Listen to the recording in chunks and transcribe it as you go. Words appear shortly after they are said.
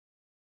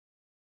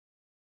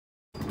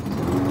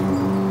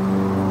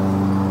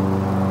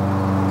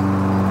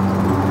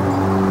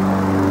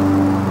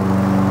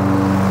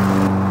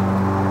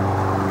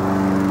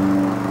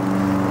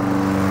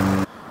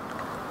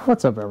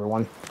What's up,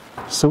 everyone?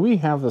 So we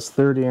have this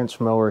 30-inch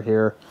mower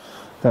here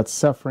that's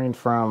suffering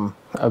from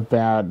a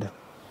bad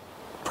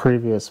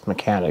previous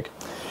mechanic.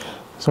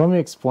 So let me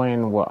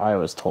explain what I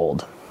was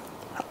told.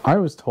 I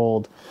was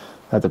told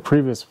that the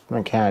previous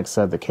mechanic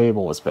said the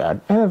cable was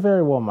bad, and it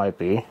very well might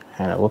be,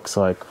 and it looks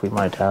like we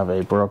might have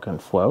a broken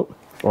float,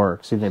 or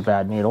excuse me,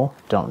 bad needle,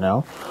 don't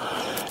know.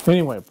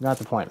 Anyway, not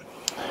the point.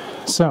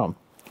 So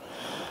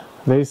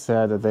they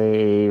said that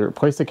they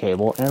replaced the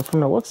cable, and from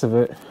the looks of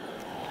it,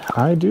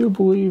 I do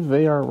believe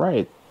they are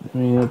right. I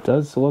mean, it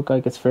does look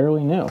like it's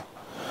fairly new.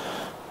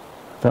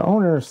 The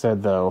owner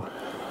said, though,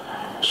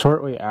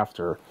 shortly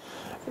after,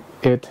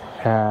 it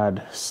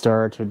had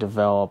started to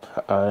develop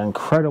an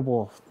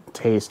incredible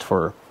taste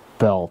for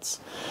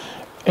belts.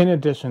 In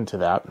addition to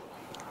that,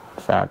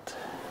 in fact,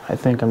 I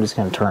think I'm just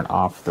going to turn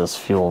off this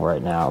fuel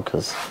right now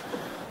because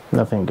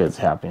nothing good's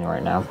happening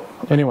right now.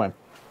 Anyway,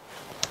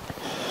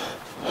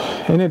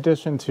 in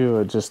addition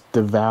to just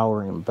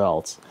devouring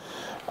belts,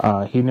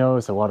 he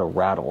knows a lot of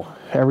rattle.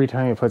 Every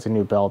time he puts a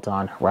new belt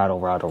on, rattle,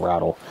 rattle,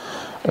 rattle.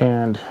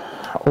 And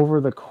over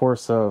the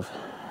course of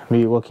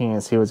me looking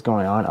and see what's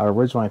going on, I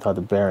originally thought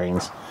the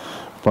bearings,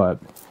 but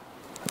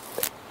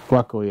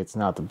luckily it's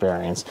not the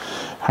bearings.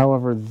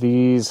 However,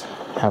 these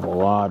have a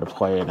lot of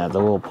play in it, the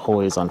little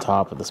pulleys on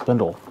top of the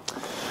spindle.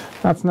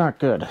 That's not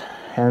good,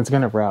 and it's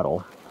going to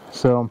rattle.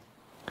 So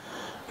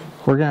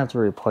we're going to have to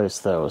replace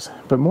those.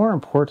 But more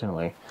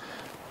importantly,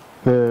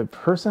 the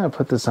person that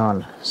put this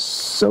on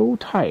so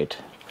tight.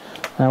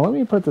 Now let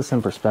me put this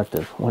in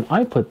perspective. When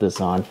I put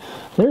this on,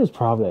 there's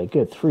probably a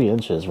good 3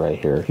 inches right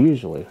here,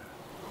 usually.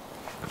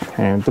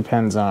 And it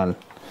depends on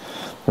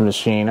the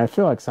machine. I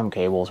feel like some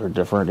cables are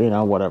different, you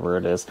know, whatever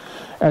it is.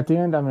 At the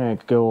end, I'm going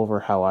to go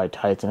over how I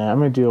tighten it. I'm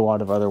going to do a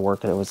lot of other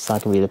work, and it's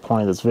not going to be the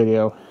point of this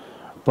video.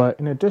 But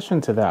in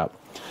addition to that,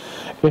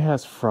 it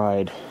has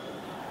fried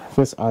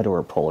this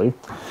idler pulley.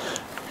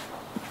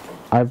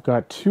 I've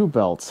got 2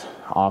 belts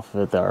off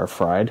of it that are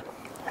fried,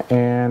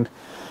 and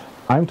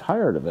I'm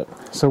tired of it.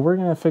 So we're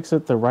going to fix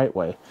it the right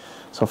way.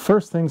 So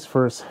first things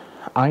first,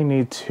 I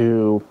need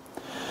to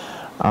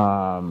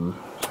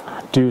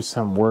do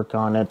some work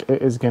on it.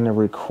 It is going to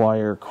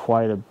require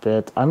quite a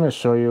bit. I'm going to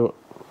show you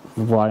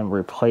what I'm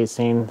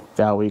replacing.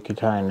 That way you can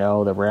kind of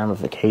know the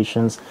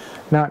ramifications.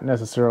 Not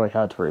necessarily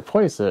how to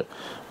replace it,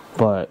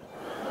 but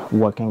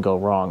what can go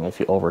wrong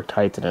if you over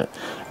tighten it.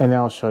 And then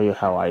I'll show you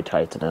how I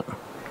tighten it.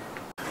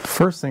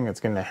 First thing that's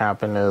going to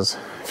happen is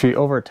if you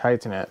over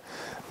tighten it,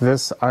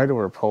 this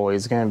idler pulley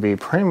is going to be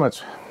pretty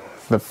much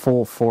the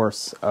full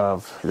force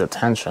of the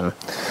tension,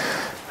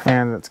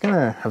 and it's going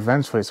to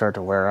eventually start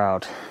to wear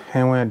out.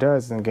 And when it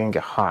does, it's going to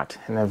get hot,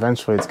 and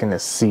eventually it's going to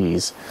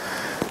seize.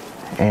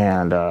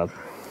 And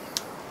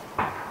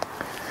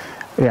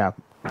yeah,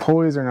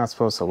 pulleys are not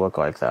supposed to look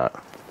like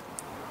that.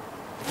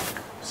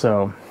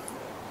 So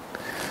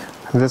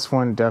this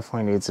one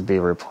definitely needs to be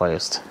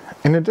replaced.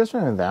 In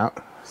addition to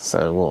that, so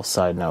a little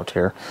side note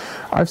here,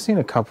 I've seen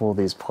a couple of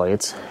these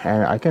plates,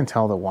 and I can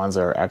tell the ones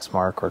that are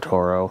X-Mark or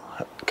Toro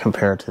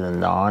compared to the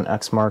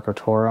non-X-Mark or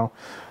Toro.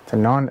 The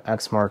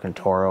non-X-Mark and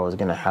Toro is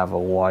going to have a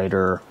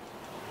wider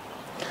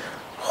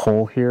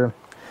hole here.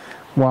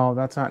 While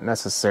that's not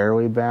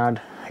necessarily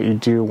bad, you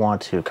do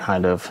want to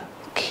kind of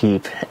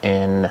keep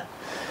in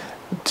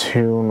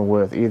tune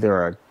with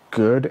either a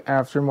good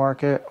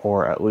aftermarket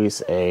or at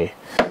least a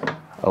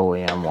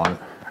OEM one.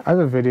 I have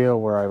a video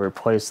where I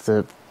replaced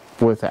it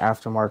with the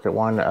aftermarket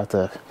one at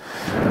the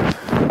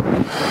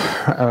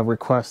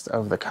request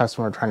of the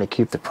customer, trying to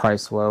keep the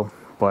price low.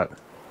 But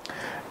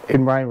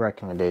in my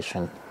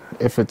recommendation,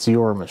 if it's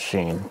your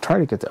machine, try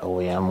to get the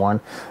OEM one.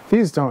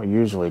 These don't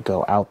usually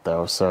go out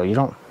though, so you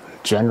don't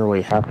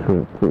generally have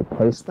to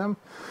replace them.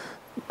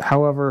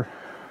 However,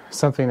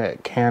 something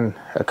that can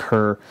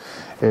occur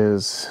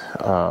is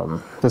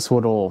this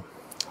little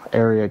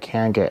area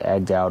can get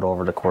egged out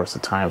over the course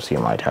of time, so you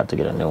might have to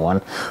get a new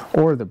one.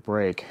 Or the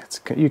brake,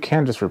 you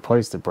can just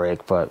replace the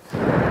brake, but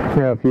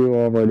yeah, if you're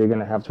already going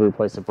to have to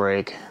replace the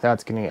brake,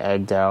 that's getting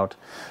egged out.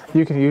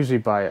 You can usually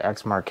buy an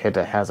X-Mark kit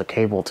that has a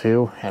cable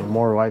too, and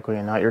more likely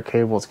than not, your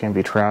cable is going to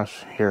be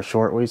trash here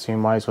shortly, so you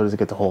might as well just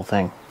get the whole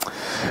thing.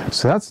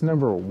 So that's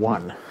number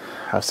one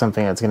of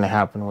something that's going to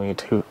happen when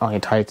you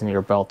tighten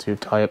your belt too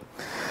tight.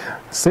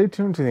 Stay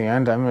tuned to the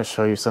end. I'm going to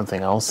show you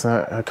something else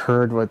that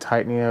occurred with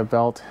tightening a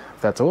belt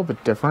that's a little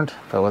bit different,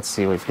 but let's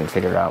see if we can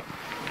figure it out.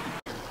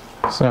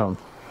 So,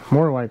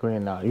 more likely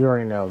than not, you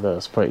already know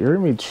this, but you're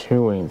going to be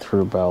chewing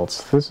through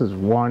belts. This is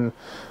one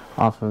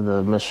off of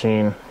the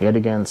machine, yet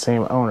again,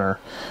 same owner,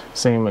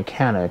 same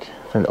mechanic,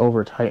 and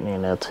over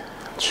tightening it,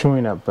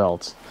 chewing up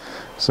belts.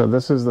 So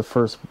this is the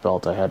first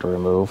belt I had to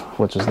remove,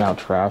 which is now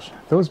trash.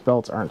 Those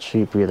belts aren't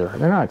cheap either.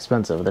 They're not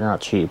expensive, they're not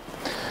cheap.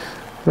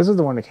 This is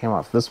the one that came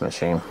off this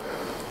machine.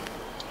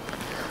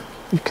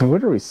 You can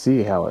literally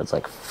see how it's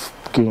like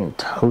getting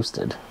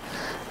toasted.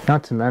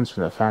 Not to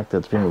mention the fact that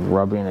it's been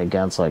rubbing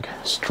against like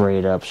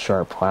straight up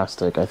sharp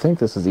plastic. I think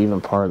this is even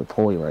part of the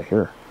pulley right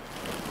here.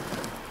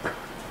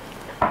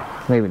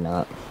 Maybe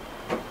not.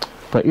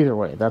 But either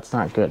way, that's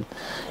not good.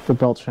 Your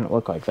belt shouldn't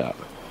look like that.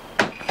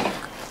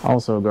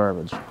 Also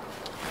garbage.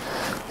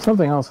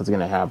 Something else that's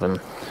going to happen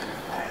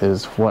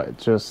is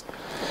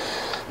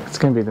it's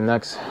going to be the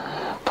next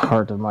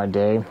part of my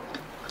day.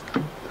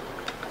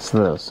 It's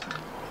this.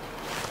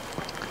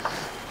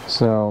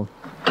 So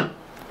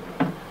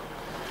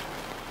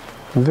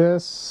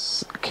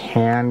this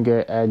can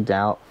get egged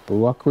out.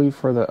 Luckily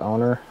for the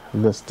owner,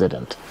 this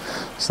didn't.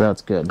 So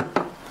that's good.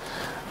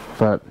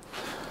 But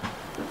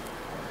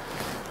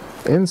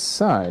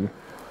inside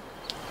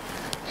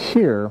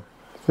here,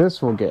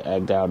 this will get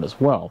egged out as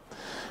well,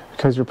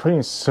 because you're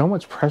putting so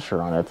much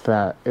pressure on it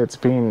that it's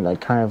being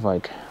like kind of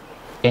like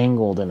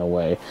angled in a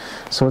way.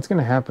 So what's going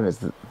to happen is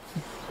that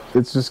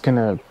it's just going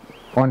to,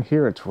 on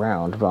here it's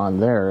round, but on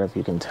there, if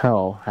you can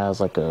tell, has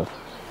like a,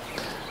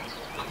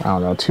 I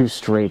don't know, two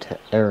straight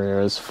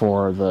areas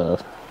for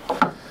the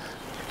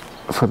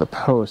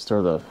post,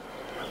 or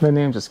the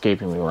name's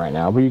escaping me right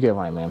now, but you get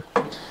what I mean.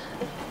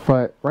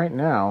 But right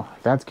now,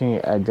 that's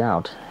getting egged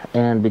out,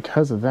 and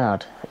because of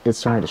that, it's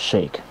starting to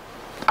shake.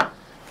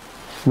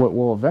 What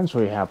will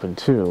eventually happen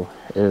too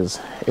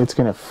is it's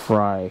going to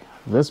fry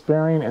this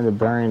bearing and the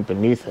bearing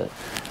beneath it.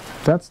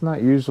 That's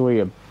not usually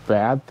a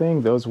bad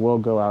thing. Those will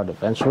go out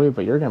eventually,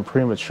 but you're going to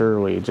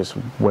prematurely just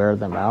wear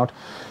them out.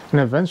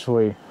 And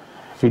eventually,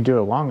 if you do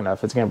it long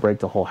enough, it's going to break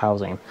the whole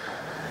housing.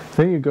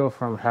 Then you go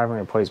from having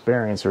to replace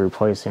bearings to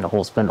replacing a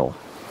whole spindle.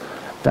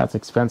 That's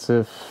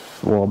expensive,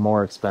 well,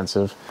 more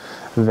expensive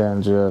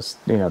than just,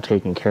 you know,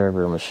 taking care of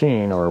your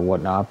machine or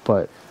whatnot,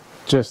 but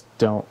just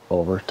don't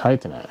over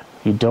tighten it.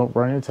 You don't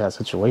run into that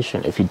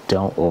situation if you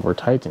don't over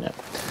tighten it.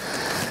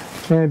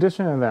 In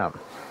addition to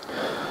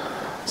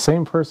that,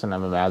 same person,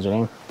 I'm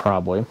imagining,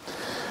 probably,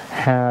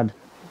 had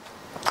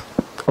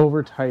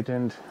over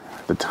tightened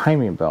the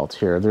timing belt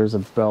here. There's a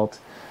belt,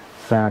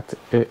 in fact,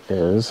 it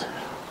is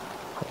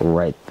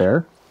right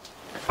there.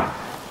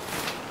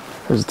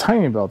 There's a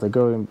timing belt that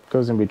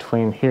goes in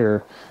between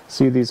here.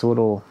 See these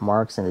little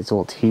marks and these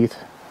little teeth?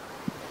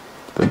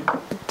 The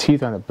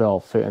teeth on the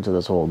belt fit into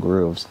those little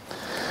grooves.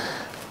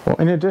 Well,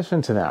 in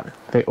addition to that,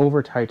 they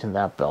over tightened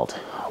that belt.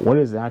 What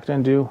is that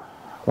going to do?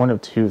 One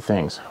of two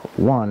things.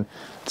 One,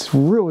 it's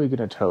really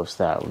going to toast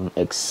that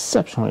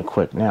exceptionally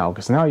quick now,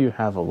 because now you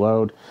have a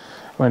load.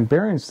 When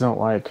bearings don't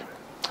like,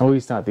 at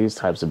least not these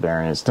types of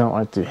bearings, don't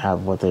like to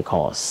have what they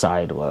call a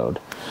side load.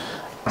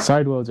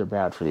 Side loads are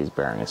bad for these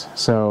bearings.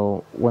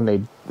 So when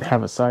they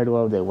have a side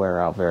load, they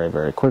wear out very,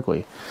 very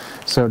quickly.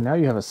 So now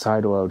you have a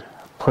side load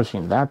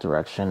pushing that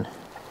direction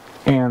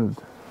and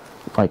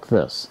like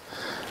this.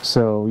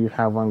 So you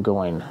have one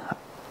going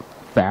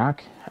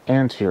back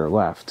and to your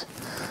left.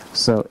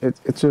 So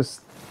it's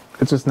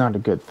just not a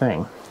good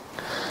thing.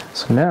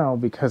 So now,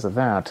 because of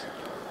that,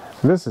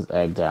 this is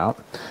egged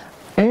out,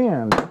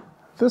 and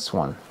this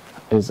one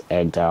is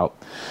egged out.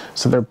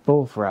 So they're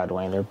both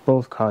rattling. They're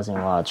both causing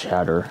a lot of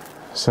chatter.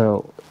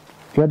 So,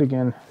 yet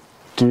again,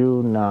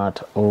 do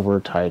not over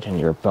tighten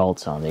your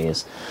belts on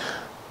these.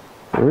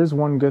 There is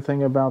one good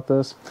thing about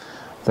this.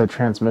 The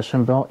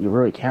transmission belt, you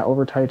really can't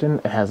over tighten.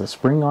 It has a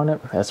spring on it.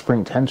 It has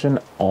spring tension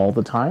all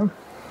the time.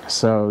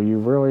 So you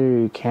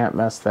really can't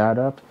mess that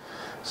up.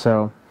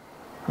 So,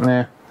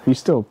 you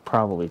still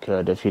probably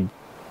could if you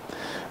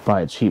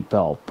buy a cheap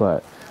belt,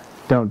 but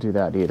don't do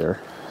that either.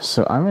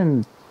 So I'm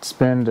going to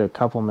spend a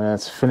couple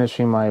minutes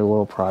finishing my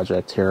little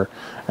project here.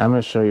 I'm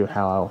going to show you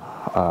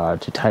how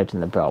to tighten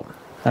the belt.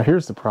 Now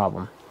here's the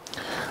problem.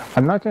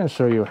 I'm not going to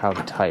show you how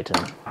to tighten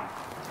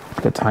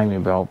the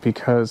timing belt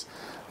because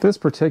this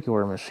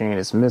particular machine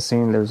is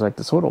missing. There's like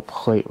this little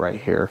plate right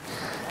here.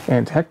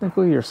 And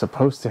technically you're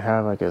supposed to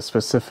have like a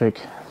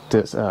specific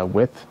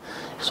width.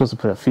 You're supposed to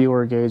put a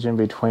feeler gauge in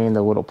between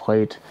the little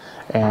plate,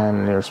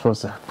 and you're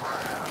supposed to,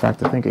 in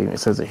fact I think it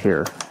says it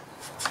here,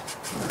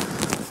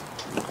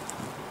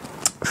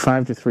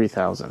 5 to 3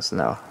 thousandths,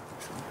 no,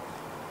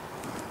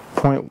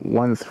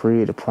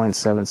 0.13 to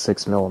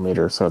 0.76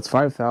 millimeters, so it's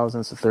 5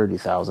 thousandths to 30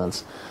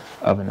 thousandths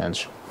of an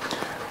inch.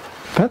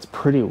 That's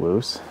pretty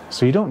loose,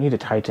 so you don't need to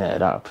tighten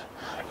it up.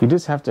 You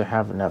just have to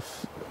have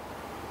enough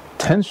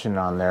tension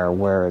on there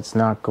where it's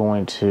not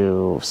going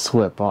to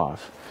slip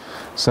off.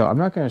 So I'm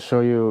not going to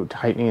show you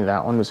tightening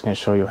that one. I'm just going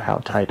to show you how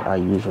tight I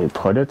usually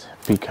put it,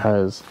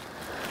 because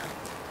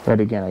that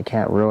again, I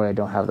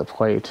don't have the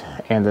plate,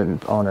 and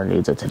the owner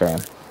needs it today.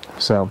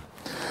 So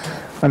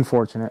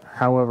unfortunate.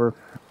 However,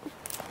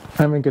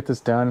 I'm going to get this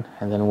done,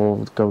 and then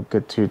we'll go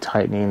get to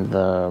tightening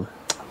the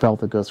belt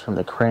that goes from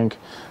the crank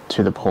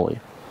to the pulley.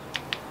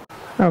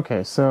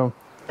 Okay, so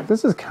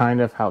this is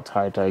kind of how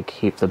tight I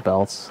keep the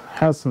belts. It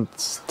has some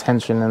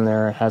tension in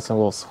there, it has some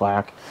little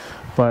slack,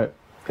 but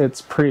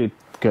it's pretty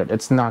good.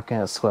 It's not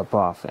going to slip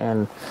off,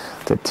 and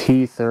the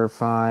teeth are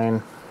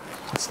fine.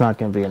 It's not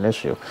going to be an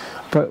issue.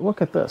 But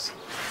look at this.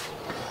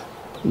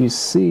 You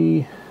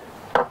see,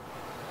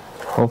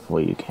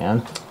 hopefully you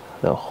can,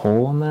 the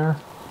hole in there.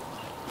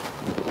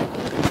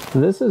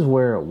 This is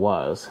where it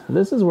was.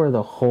 This is where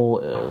the hole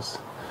is.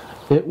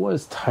 It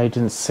was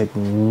tightened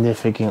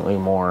significantly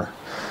more.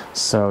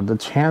 So I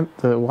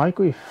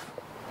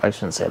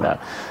shouldn't say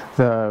that.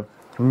 The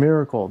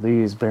miracle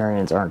these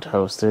bearings aren't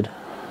toasted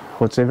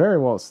which they very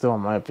well still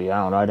might be. I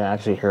don't know. I didn't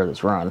actually hear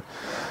this run.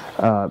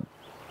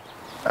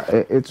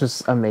 It's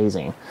just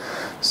amazing.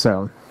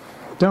 So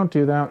don't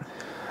do that.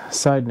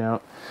 Side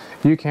note,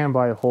 you can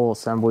buy whole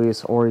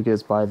assemblies, or you can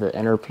just buy the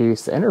inner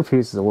piece. The inner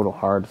piece is a little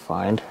hard to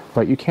find,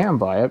 but you can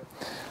buy it.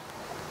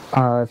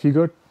 If you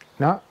go,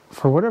 not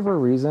for whatever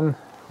reason,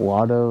 a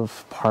lot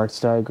of parts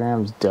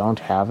diagrams don't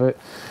have it,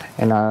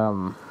 and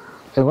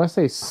unless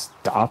they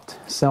stopped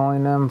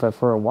selling them, but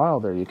for a while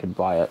there you could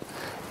buy it.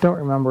 Don't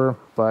remember,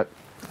 but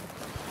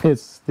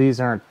these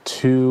aren't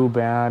too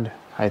bad.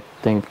 I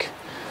think.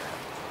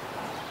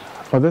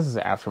 Well, this is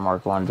an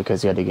aftermarket one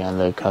because yet again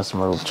the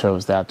customer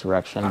chose that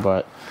direction,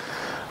 but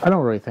I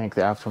don't really think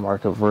the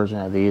aftermarket version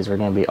of these are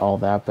going to be all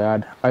that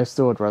bad. I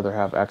still would rather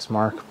have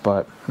X-Mark,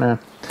 but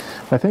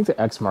I think the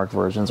X-Mark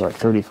versions are like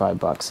 35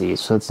 bucks each,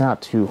 so it's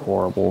not too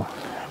horrible.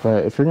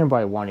 But if you're going to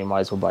buy one, you might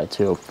as well buy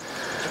two.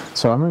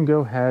 So I'm going to go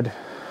ahead,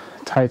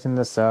 tighten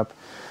this up.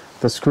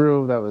 The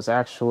screw that was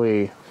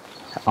actually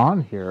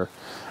on here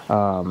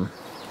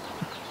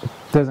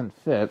doesn't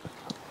fit,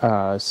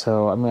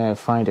 so I'm going to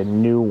find a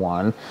new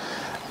one,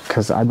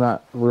 because I'm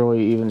not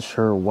really even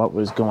sure what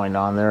was going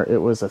on there. It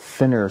was a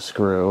thinner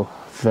screw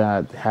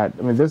that had,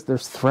 I mean,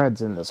 there's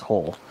threads in this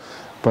hole,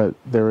 but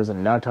there was a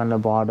nut on the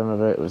bottom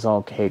of it. It was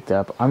all caked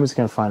up. I'm just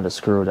going to find a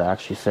screw that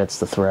actually fits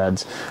the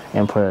threads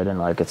and put it in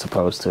like it's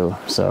supposed to.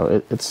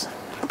 So it's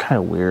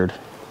kind of weird.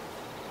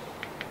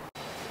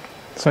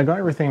 So I got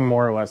everything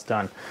more or less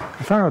done.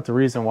 I found out the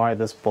reason why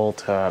this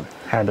bolt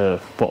had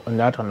a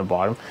nut on the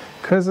bottom,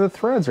 because the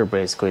threads are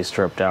basically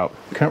stripped out.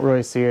 Couldn't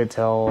really see it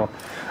till,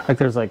 like,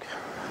 there's like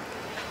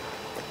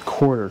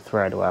quarter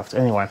thread left.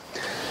 Anyway,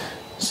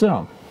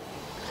 so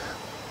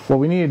what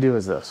we need to do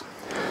is this.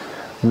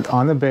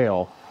 On the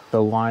bail,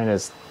 the line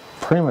is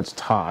pretty much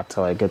taut,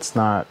 like there's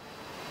not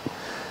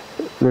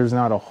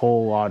a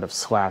whole lot of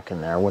slack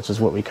in there, which is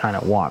what we kind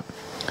of want.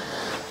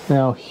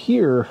 Now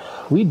here,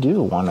 we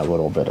do want a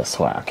little bit of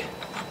slack.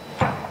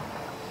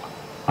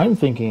 I'm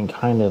thinking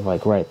kind of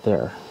like right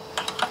there.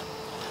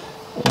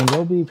 And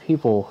there'll be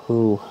people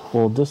who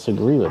will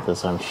disagree with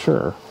this, I'm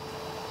sure.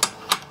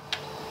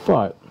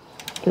 But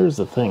here's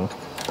the thing.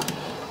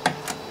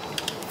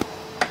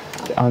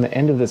 On the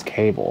end of this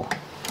cable,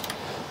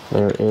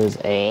 there is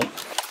a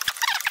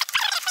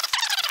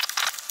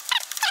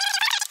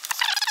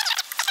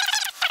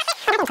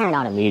turn it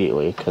on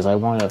immediately because I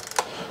want to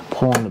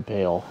pull on the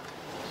bail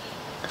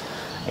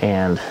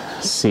and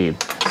see. So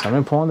I'm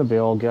going to pull on the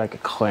bail, get like a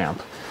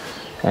clamp,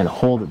 and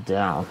hold it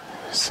down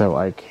so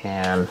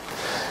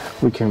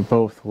we can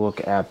both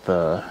look at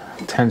the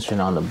tension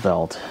on the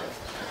belt.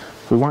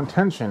 We want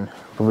tension,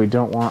 but we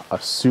don't want a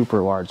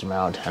super large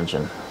amount of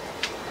tension.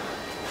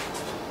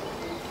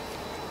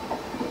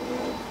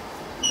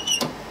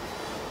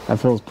 That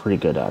feels pretty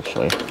good,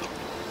 actually.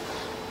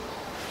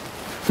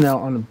 Now,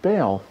 on the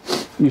bail,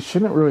 you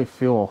shouldn't really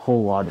feel a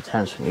whole lot of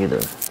tension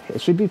either.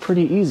 It should be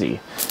pretty easy.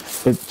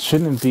 It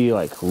shouldn't be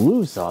like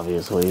loose,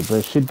 obviously, but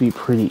it should be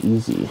pretty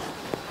easy.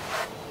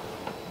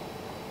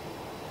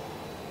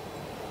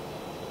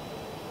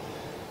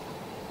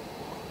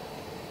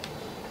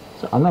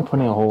 So I'm not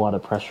putting a whole lot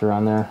of pressure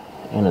on there,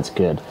 and it's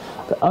good.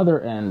 The other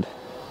end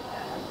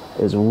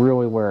is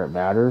really where it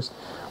matters,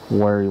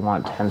 where you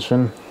want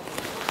tension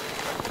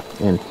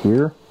in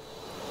here,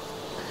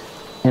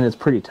 and it's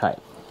pretty tight.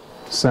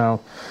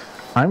 So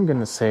I'm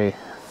gonna say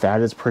that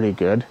is pretty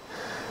good.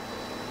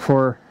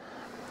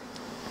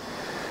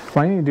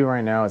 What I need to do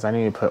right now is I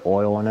need to put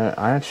oil in it.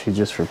 I actually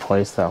just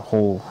replaced that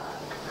whole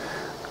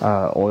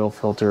oil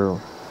filter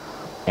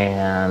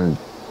and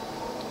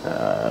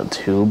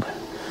tube.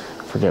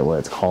 I forget what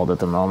it's called at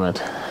the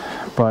moment,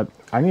 but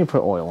I need to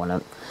put oil in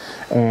it.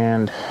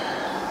 And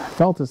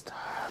belt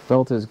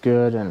is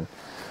good and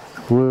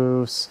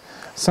loose.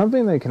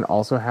 Something that can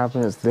also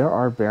happen is there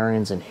are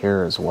bearings in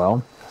here as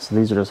well. So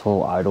these are just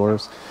little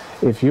idlers.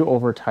 If you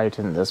over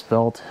tighten this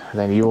belt,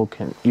 then you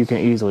can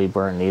easily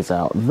burn these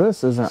out.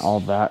 This isn't all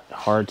that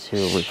hard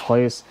to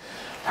replace.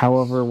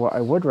 However, what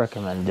I would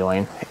recommend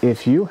doing,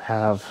 if you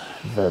have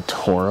the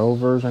Toro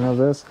version of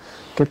this,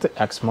 get the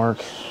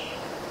X-Mark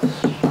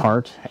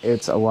part.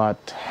 It's a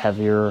lot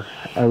heavier,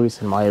 at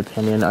least in my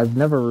opinion. I've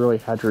never really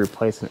had to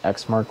replace an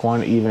X-Mark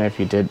one, even if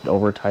you did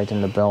over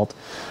tighten the belt,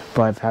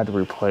 but I've had to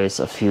replace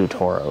a few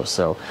Toros,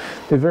 so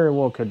it very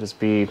well could just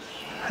be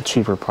a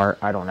cheaper part.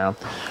 I don't know.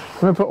 I'm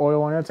going to put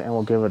oil on it and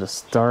we'll give it a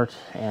start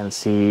and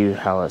see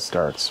how it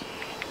starts.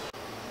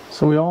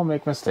 So we all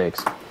make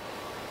mistakes,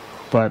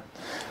 but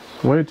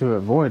the way to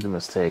avoid the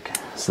mistake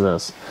is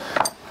this.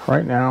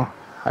 Right now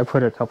I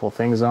put a couple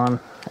things on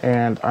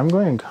and I'm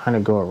going to kind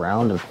of go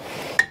around and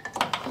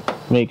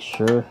make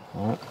sure,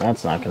 well,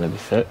 that's not going to be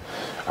fit.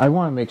 I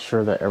want to make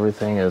sure that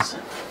everything is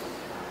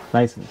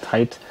nice and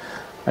tight.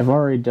 I've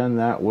already done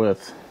that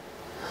with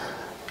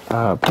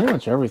pretty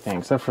much everything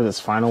except for this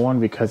final one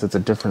because it's a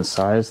different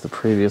size. The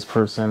previous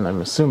person, I'm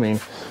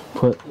assuming,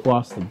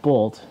 lost the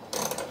bolt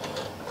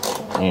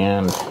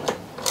and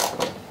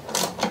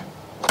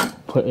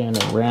put in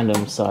a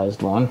random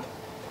sized one.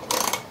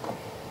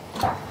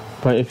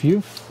 But if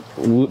you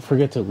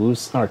forget to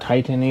loosen or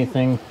tighten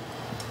anything,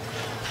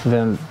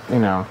 then, you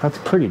know, that's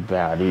pretty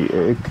bad.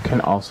 It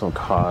can also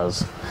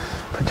cause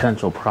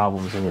potential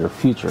problems in your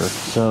future.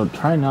 So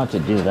try not to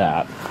do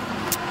that.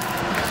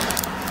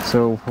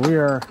 So we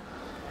are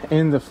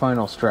in the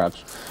final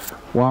stretch.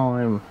 While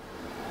I'm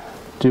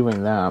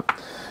doing that,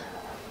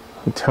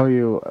 I'll tell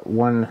you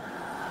one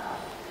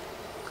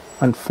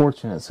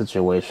unfortunate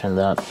situation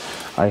that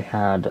I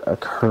had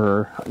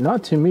occur,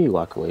 not to me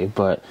luckily,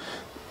 but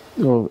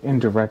well,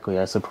 indirectly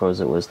I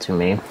suppose it was to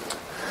me.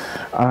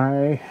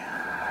 I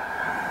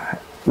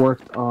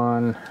worked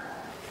on,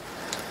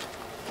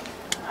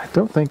 I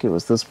don't think it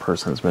was this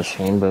person's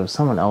machine, but it was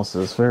someone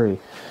else's. I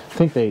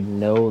think they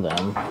know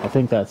them. I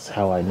think that's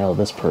how I know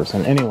this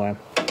person. Anyway,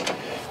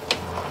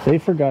 they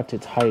forgot to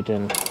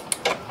tighten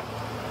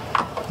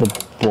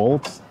the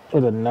bolts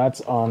or the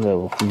nuts on the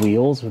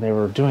wheels when they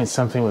were doing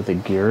something with the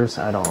gears.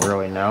 I don't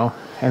really know.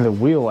 And the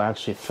wheel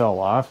actually fell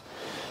off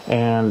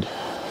and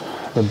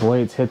the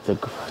blades hit the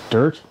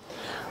dirt,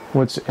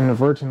 which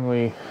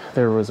inadvertently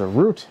there was a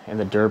root in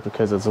the dirt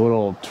because it's a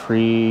little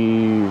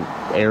tree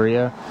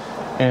area,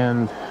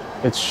 and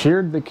it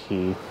sheared the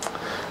key.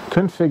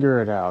 Couldn't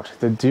figure it out.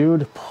 The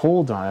dude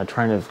pulled on it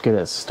trying to get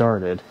it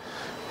started.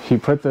 He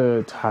put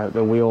the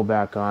wheel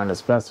back on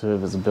as best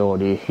of his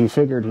ability. He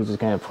figured he was just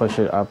going to push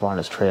it up on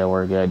his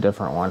trailer, get a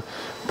different one.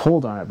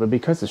 Pulled on it, but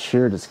because it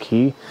sheared his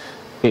key,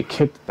 it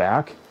kicked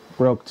back,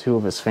 broke 2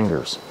 of his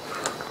fingers.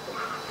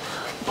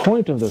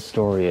 Point of the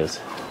story is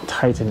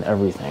tighten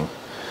everything.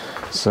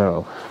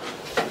 So,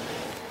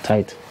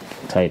 tight.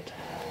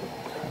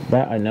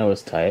 That I know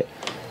is tight.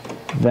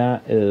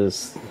 That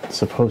is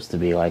supposed to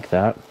be like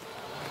that.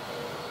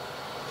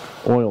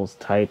 Oil's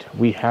tight.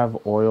 We have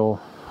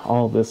oil.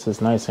 All this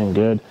is nice and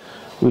good.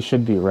 We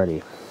should be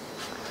ready.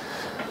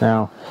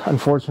 Now,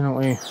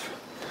 unfortunately,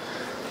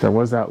 there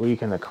was that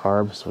leak in the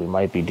carb, so we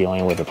might be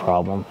dealing with a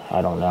problem.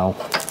 I don't know.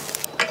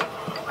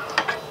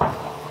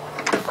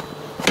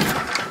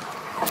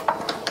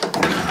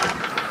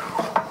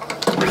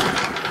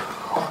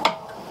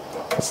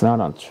 It's not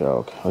on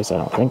choke. At least I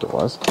don't think it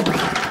was.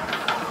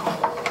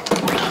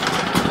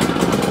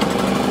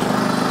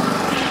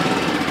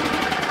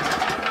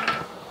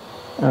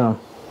 Oh,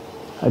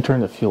 I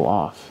turned the fuel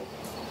off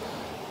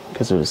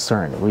because it was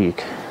starting to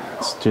leak.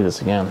 Let's do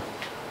this again.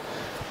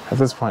 At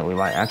this point, we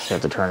might actually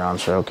have to turn on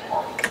choke.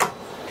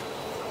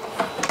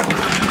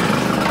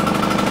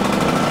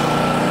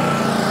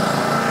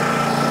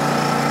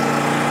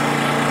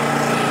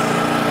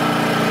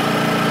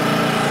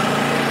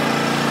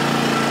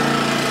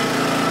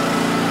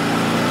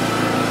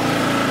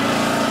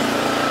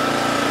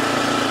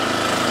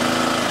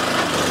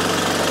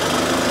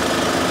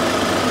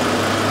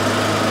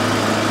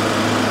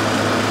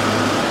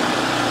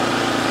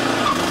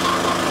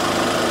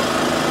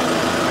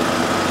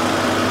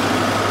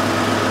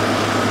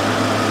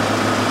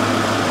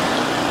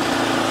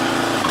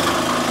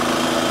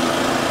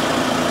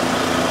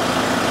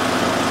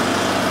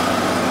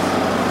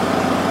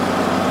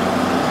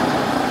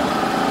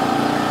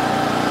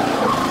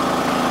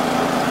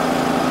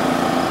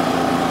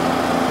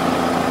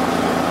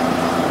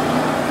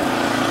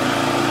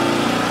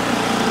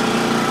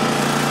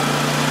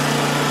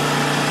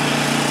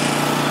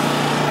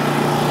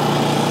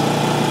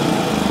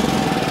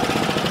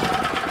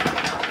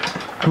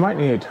 I might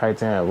need to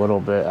tighten it a little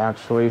bit,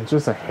 actually,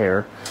 just a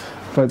hair.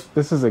 But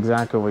this is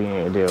exactly what you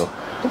need to do.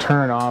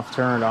 Turn it off,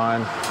 turn it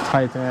on,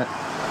 tighten it.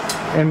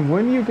 And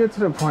when you get to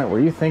the point where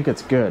you think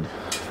it's good,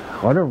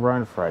 let it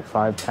run for like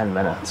 5-10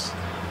 minutes.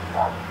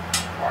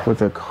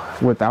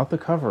 Without the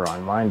cover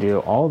on, mind you,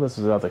 all this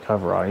is without the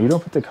cover on. You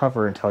don't put the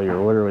cover until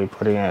you're literally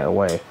putting it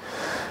away.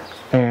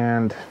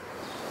 And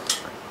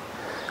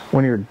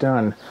when you're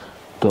done,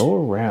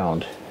 go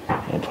around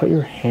and put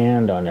your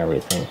hand on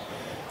everything.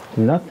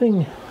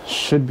 Nothing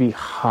should be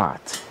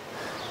hot.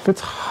 If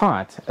it's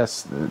hot,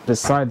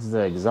 besides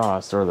the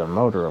exhaust or the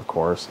motor, of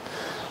course,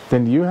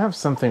 then you have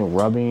something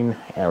rubbing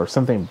or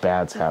something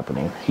bad's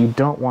happening. You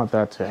don't want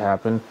that to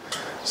happen.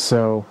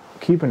 So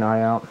keep an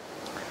eye out.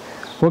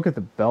 Look at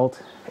the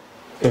belt.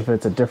 If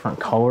it's a different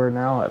color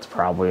now, that's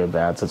probably a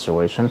bad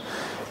situation.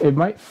 It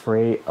might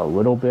fray a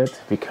little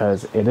bit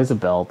because it is a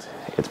belt.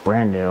 It's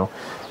brand new.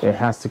 It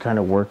has to kind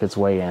of work its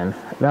way in.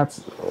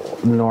 That's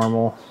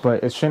normal,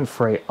 but it shouldn't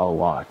fray a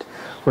lot.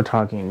 We're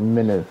talking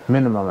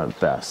minimum at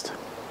best.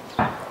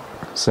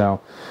 So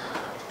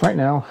right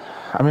now,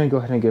 I'm going to go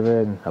ahead and give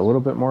it a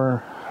little bit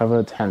more of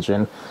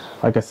attention.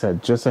 Like I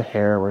said, just a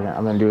hair.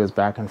 I'm going to do this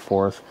back and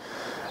forth.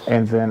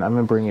 And then I'm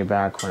going to bring you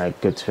back when I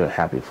get to a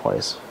happy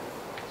place.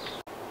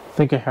 I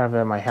think I have it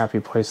at my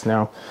happy place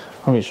now.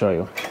 Let me show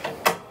you.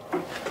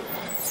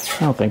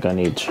 I don't think I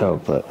need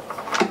choke, but...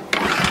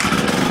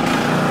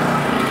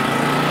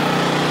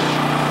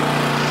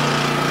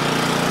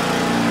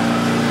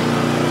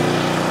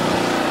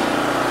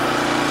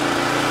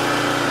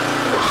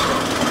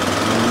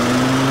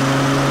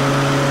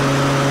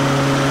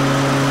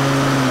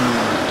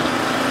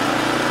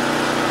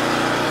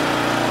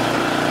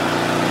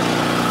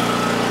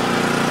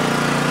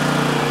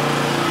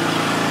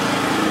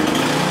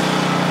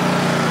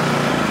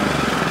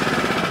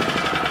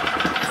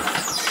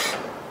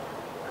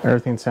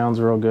 Everything sounds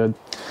real good.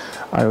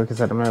 Like I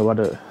said, I'm going to let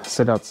it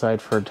sit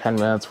outside for 10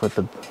 minutes with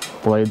the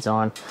blades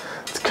on.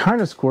 It's kind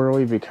of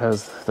squirrely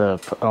because the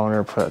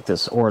owner put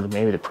this, or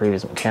maybe the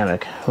previous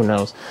mechanic, who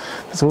knows,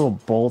 there's a little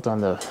bolt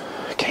on the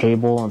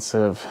cable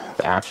instead of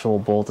the actual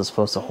bolt that's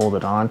supposed to hold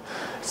it on.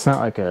 It's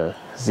not like a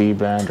Z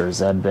bend or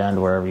Z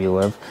bend wherever you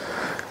live.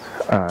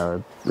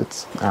 I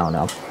don't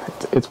know.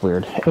 It's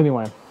weird.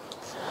 Anyway,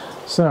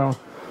 so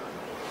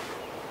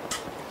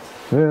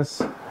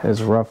this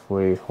is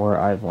roughly where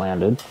I've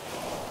landed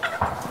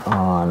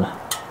on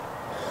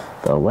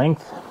the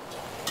length,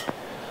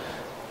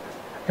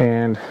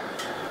 and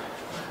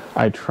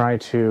I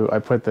put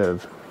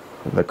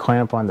the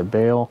clamp on the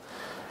bail.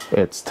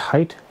 It's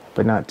tight,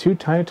 but not too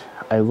tight.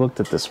 I looked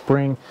at the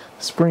spring.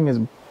 The spring is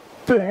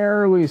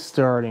barely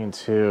starting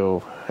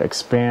to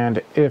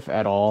expand, if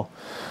at all,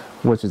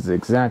 which is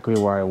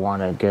exactly where I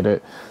want to get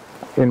it.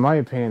 In my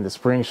opinion, the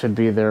spring should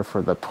be there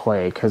for the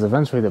play, because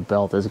eventually the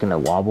belt is going to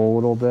wobble a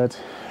little bit,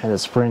 and the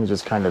spring is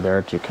just kind of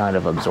there to kind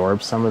of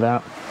absorb some of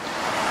that.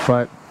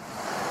 But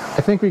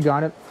I think we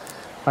got it.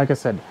 Like I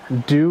said,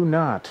 do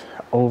not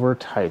over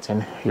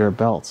tighten your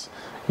belts.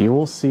 You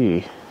will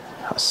see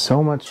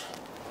so much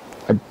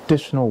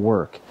additional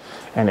work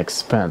and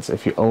expense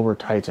if you over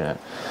tighten it.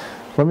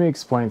 Let me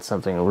explain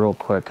something real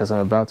quick, because I'm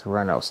about to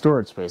run out of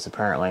storage space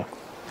apparently.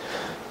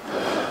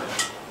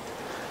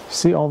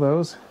 See all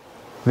those?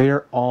 They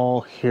are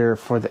all here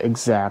for the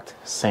exact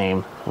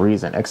same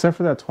reason, except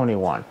for that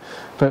 21.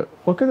 But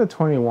look at the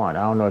 21.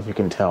 I don't know if you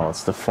can tell.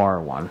 It's the far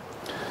one.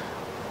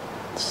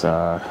 It's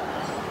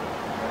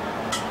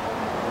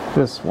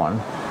this one.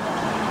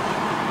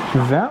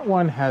 That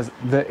one has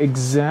the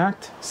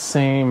exact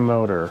same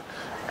motor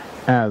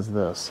as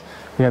this.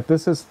 Yet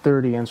this is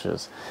 30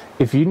 inches.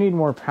 If you need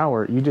more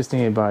power, you just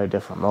need to buy a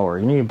different mower.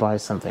 You need to buy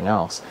something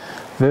else.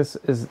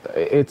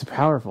 It's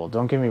powerful,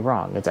 don't get me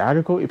wrong. It's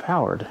adequately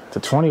powered. The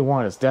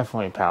 21 is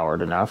definitely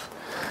powered enough.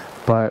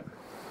 But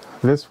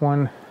this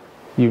one,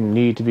 you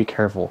need to be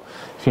careful.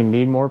 If you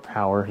need more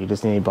power, you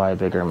just need to buy a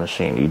bigger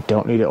machine. You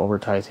don't need to over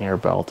tighten your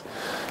belt.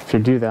 If you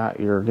do that,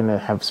 you're going to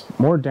have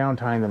more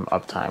downtime than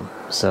uptime.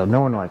 So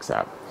no one likes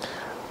that.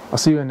 I'll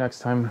see you next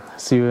time.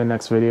 See you in the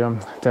next video.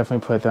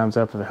 Definitely put a thumbs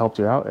up if it helped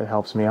you out. It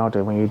helps me out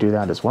when you do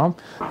that as well.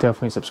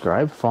 Definitely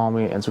subscribe. Follow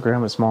me on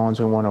Instagram at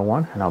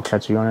smallengine101, and I'll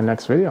catch you on the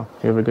next video.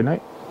 You have a good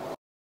night.